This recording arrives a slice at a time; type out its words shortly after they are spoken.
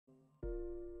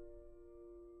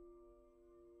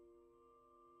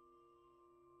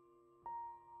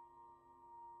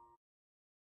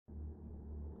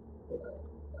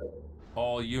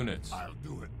All units. I'll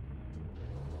do it.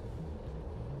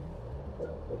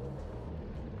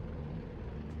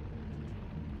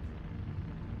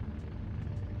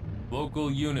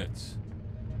 Local units.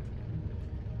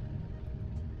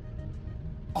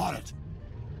 On it.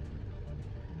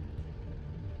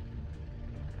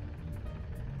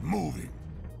 Moving.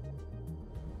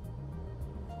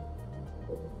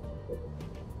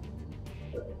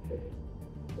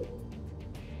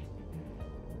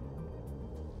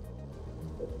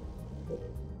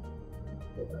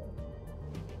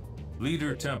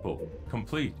 Leader Temple,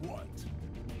 complete. What?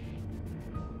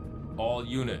 All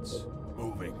units.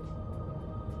 Moving.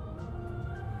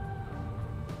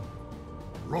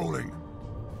 Rolling.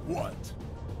 What?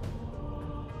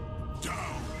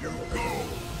 Down you go!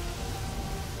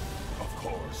 Of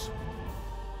course.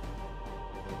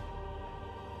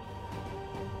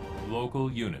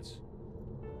 Local units.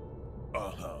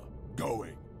 Uh-huh.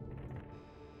 Going.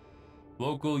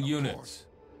 Local units.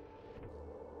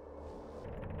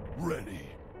 Ready.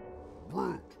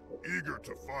 Brute. Eager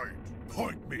to fight.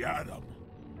 Point me at him.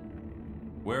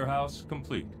 Warehouse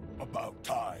complete. About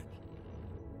time.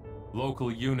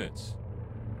 Local units.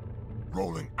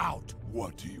 Rolling out.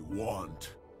 What do you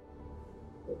want?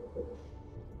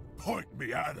 Point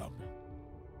me at him.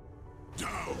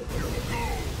 Down you go!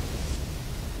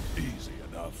 Easy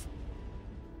enough.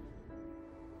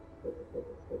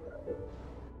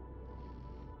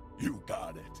 You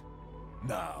got it.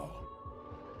 Now.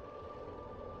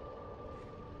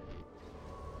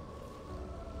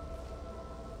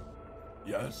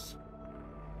 Yes?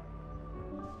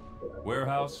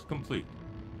 Warehouse complete.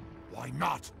 Why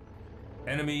not?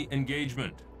 Enemy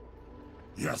engagement.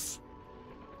 Yes.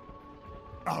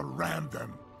 I'll ram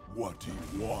them. What do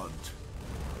you want?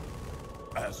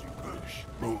 As you wish.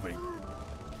 Moving.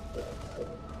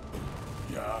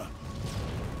 Yeah.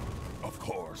 Of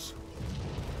course.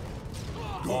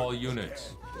 Good. All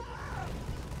units.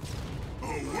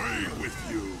 Away with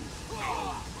you!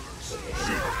 No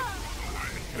mercy.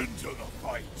 Into the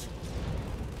fight.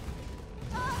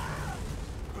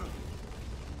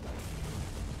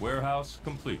 Warehouse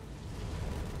complete.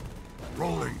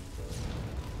 Rolling.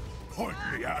 Point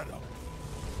me at him.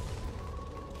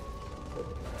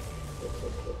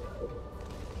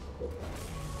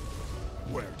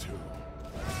 Where to?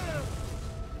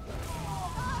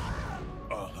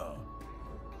 Uh-huh.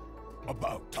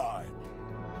 About time.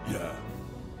 Yeah.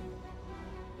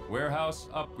 Warehouse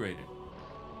upgraded.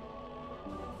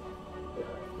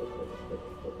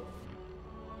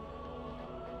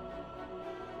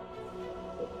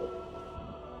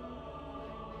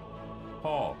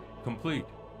 Hall complete.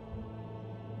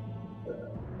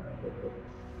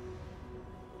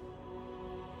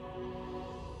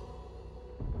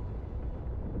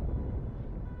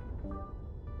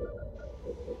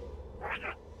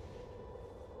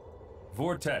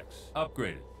 Vortex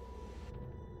upgraded.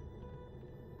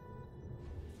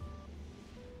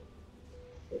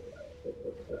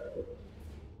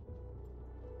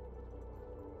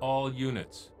 All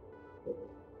units.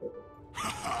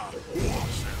 Haha!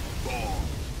 Watch them fall!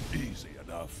 Easy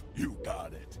enough. You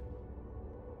got it.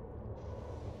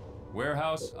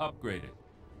 Warehouse upgraded.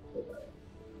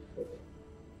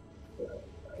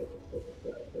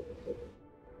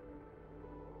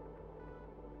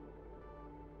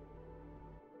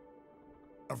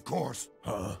 Of course.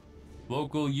 Huh?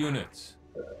 Local units.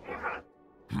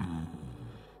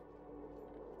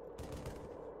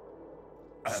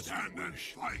 Stand and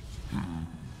fight.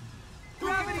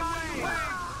 Gravity wave!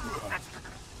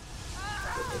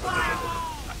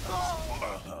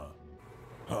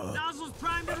 Nozzles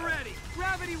primed and ready.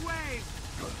 Gravity wave!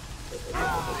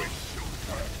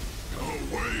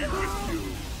 Away with you!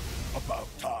 About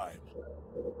time.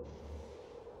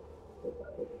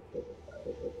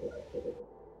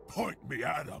 Point me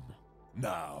at him.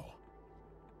 Now.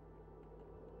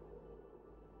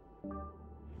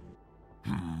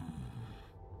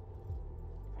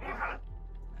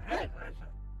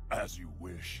 As you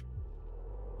wish.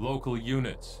 Local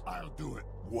units. I'll do it.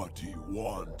 What do you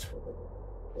want?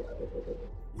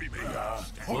 We may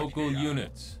Local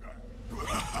units.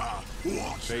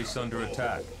 Base under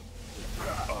attack.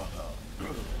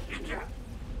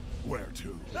 Where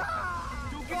to?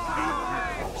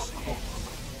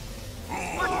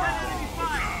 Watch that enemy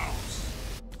fire!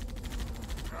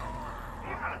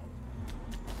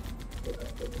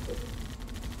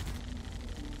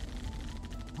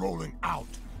 Rolling out.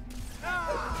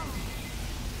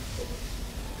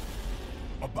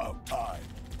 About time.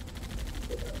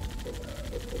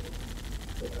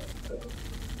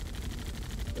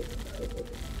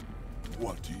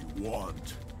 What do you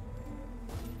want?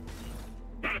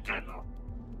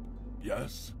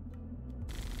 Yes?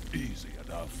 Easy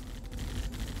enough.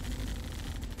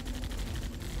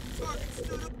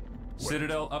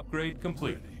 Citadel upgrade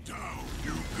complete. Down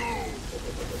you go!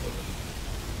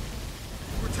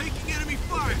 We're taking enemy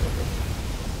fire!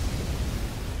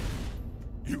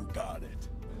 You got it.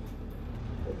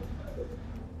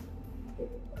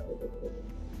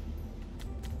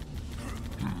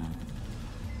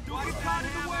 Don't get caught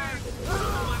in the way! You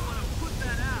might want to put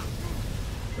that out!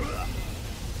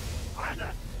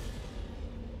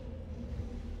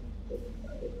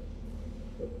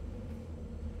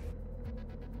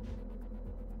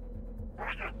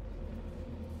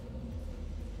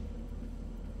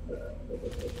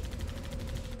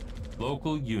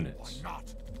 Local units. Not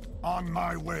on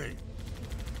my way.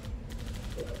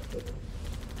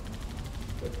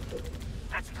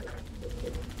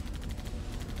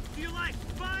 Do you like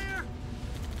fire?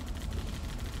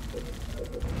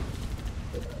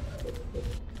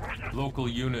 Local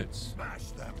units.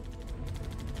 Smash them.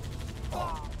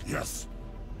 Yes.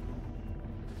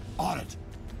 On it.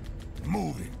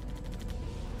 Moving.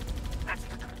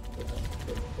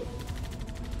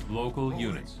 Local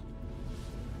units.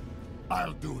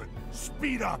 I'll do it.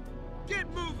 Speed up. Get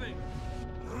moving!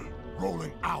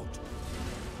 Rolling out.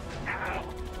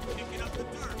 Kicking up the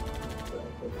dirt!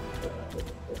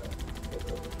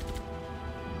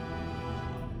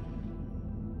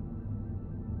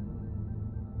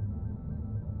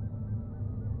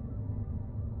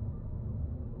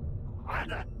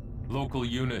 Local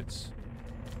units.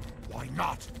 Why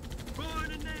not?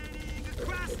 Coordinating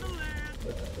across the land!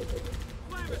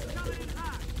 Flamers coming in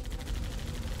hot!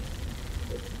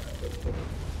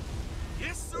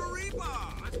 Yes,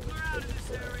 Sariba! Let's clear out of this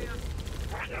area!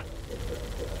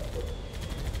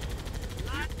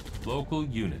 Local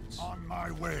units. On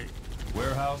my way.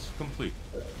 Warehouse complete.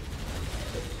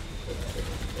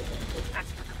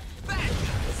 Bad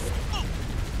guys! Oh!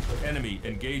 Enemy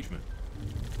engagement.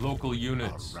 Local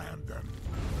units. I'll ram them.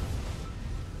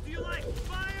 Do you like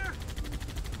fire?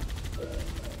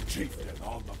 Chieftain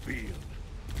on the field.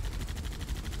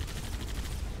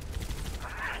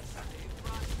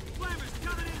 Flamers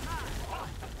coming in hot!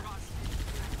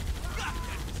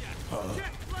 Gotcha!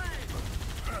 Check flame!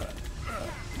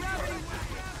 Gravity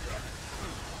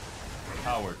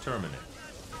Power terminate.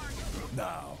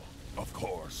 Now, of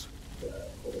course.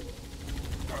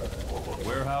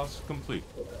 Warehouse complete.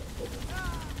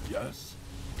 Yes?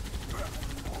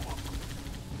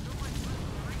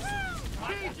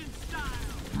 Cajun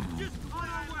style! Just on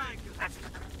our way!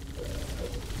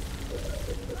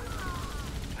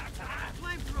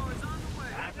 Flamethrowers on the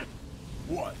way!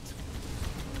 What?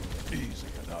 Easy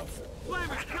enough.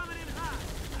 Flamers coming in hot!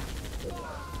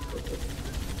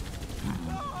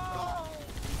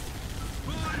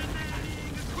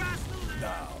 Coordinating across the land!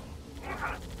 Now.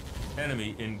 Enemy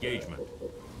engagement.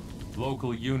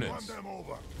 Local Run units. them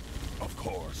over. Of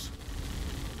course.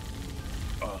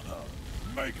 Uh-huh.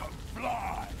 Make them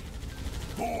fly.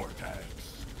 Vortex.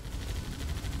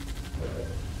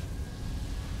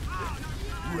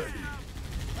 Ready.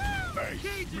 Face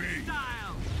Cajun me.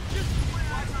 style! Just the way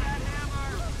I like that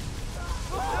hammer!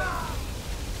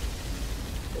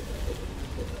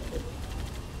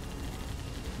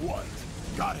 What?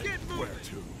 Got it. Get moving. Where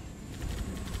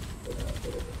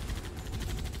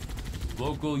to?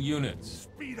 Local units.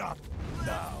 Speed up.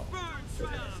 Now. Burn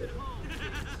stuff at home!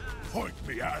 Point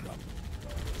me at them.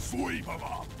 Sweep them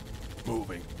up.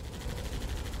 Moving.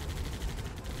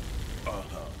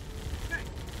 Uh-huh. Hey,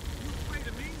 you afraid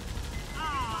of me?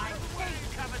 Ah, I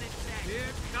hate Covenant tech!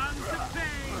 Here comes the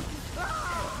pain!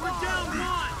 We're down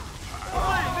one!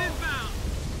 Flame inbound!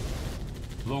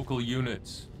 Local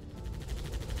units.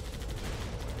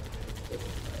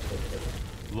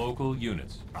 Local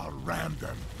units. I'll ram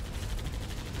them.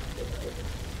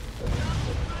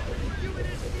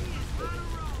 UNSC is on a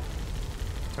roll!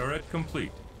 Turret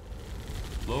complete.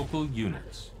 Local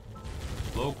units.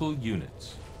 Local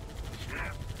units.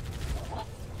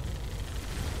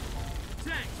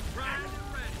 Tanks primed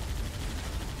and ready!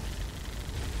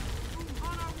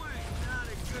 On our way! Not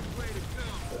a good way to go!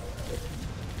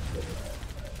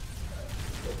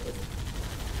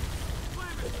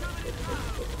 Flamers coming in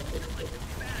hot! Like a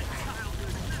bad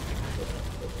childhood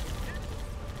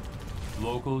memory.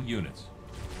 Local units.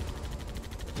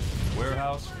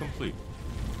 Warehouse complete.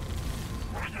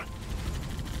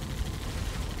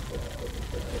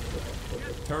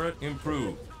 Turret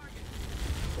improved.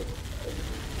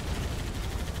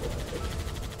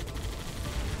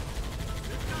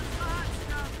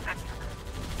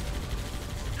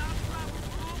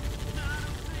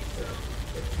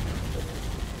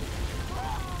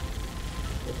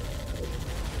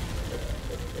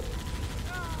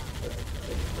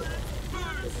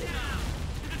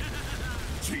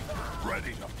 Chief,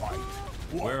 ready to fight.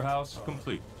 What? Warehouse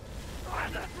complete.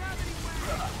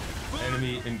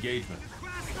 Enemy engagement.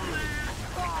 Across the land.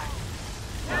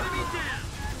 Enemy down.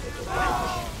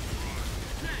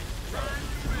 Tank, prime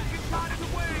ready. Get caught in the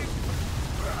way.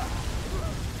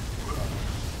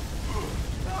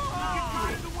 Get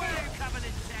caught in the way,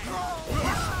 Covenant tank.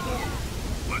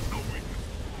 Let no weakness.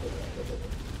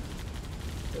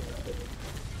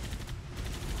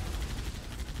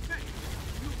 Hey,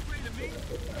 you afraid of me?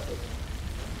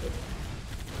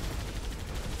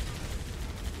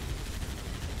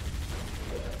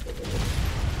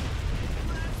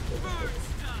 Let's burn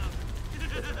stuff!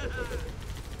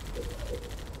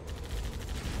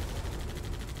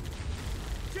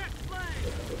 Jet plane!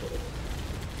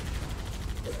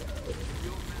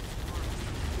 Your match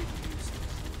works.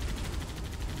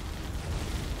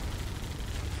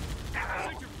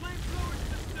 Set your flamethrowers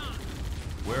to stun!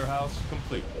 Warehouse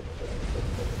complete.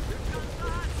 Here comes the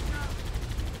hot stuff!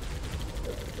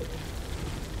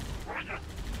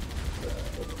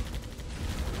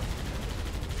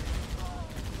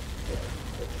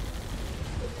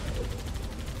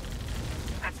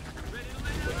 Ready to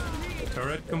lay down some heat!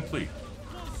 Turret complete.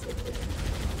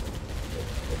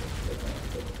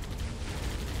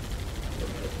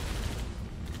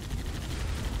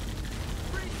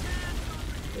 Free cans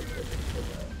over here!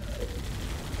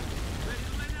 Ready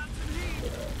to lay down some heat!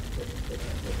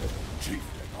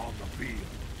 Chieftain on the field.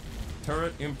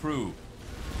 Turret improved.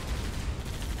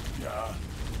 Yeah?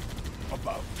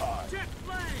 About time. Jet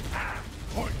plane!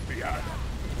 Point me at him.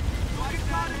 Don't get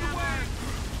caught in the way!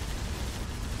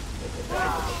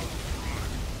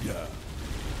 Yeah.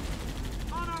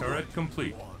 On our Turret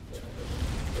complete.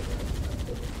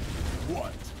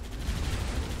 What?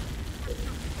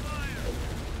 fire!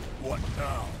 What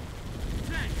now?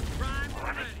 Tank, primed and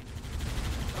ready!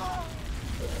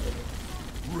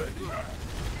 Ready.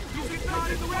 You get caught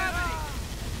in the gravity!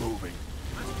 Moving.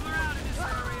 Let's clear out in this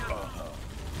area!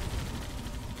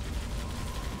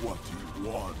 What do you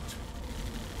want?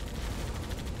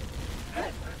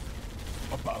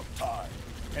 About time.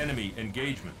 Enemy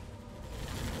engagement.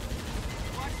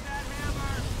 Watch that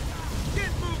hammer!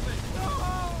 Get moving!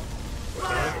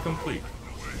 Turret complete.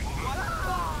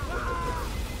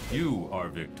 You are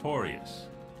victorious.